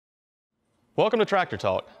Welcome to Tractor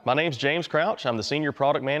Talk. My name's James Crouch. I'm the Senior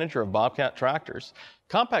Product Manager of Bobcat Tractors.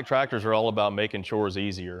 Compact tractors are all about making chores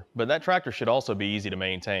easier, but that tractor should also be easy to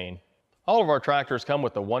maintain. All of our tractors come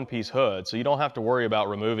with a one-piece hood, so you don't have to worry about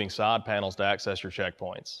removing side panels to access your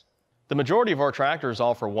checkpoints. The majority of our tractors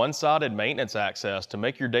offer one-sided maintenance access to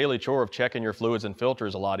make your daily chore of checking your fluids and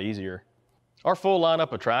filters a lot easier. Our full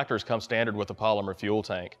lineup of tractors comes standard with a polymer fuel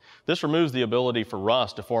tank. This removes the ability for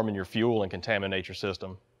rust to form in your fuel and contaminate your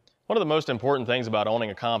system. One of the most important things about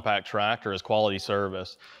owning a compact tractor is quality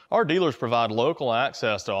service. Our dealers provide local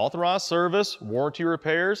access to authorized service, warranty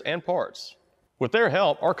repairs, and parts. With their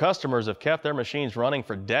help, our customers have kept their machines running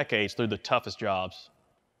for decades through the toughest jobs.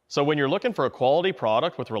 So when you're looking for a quality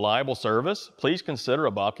product with reliable service, please consider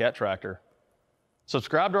a Bobcat tractor.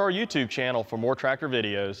 Subscribe to our YouTube channel for more tractor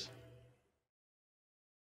videos.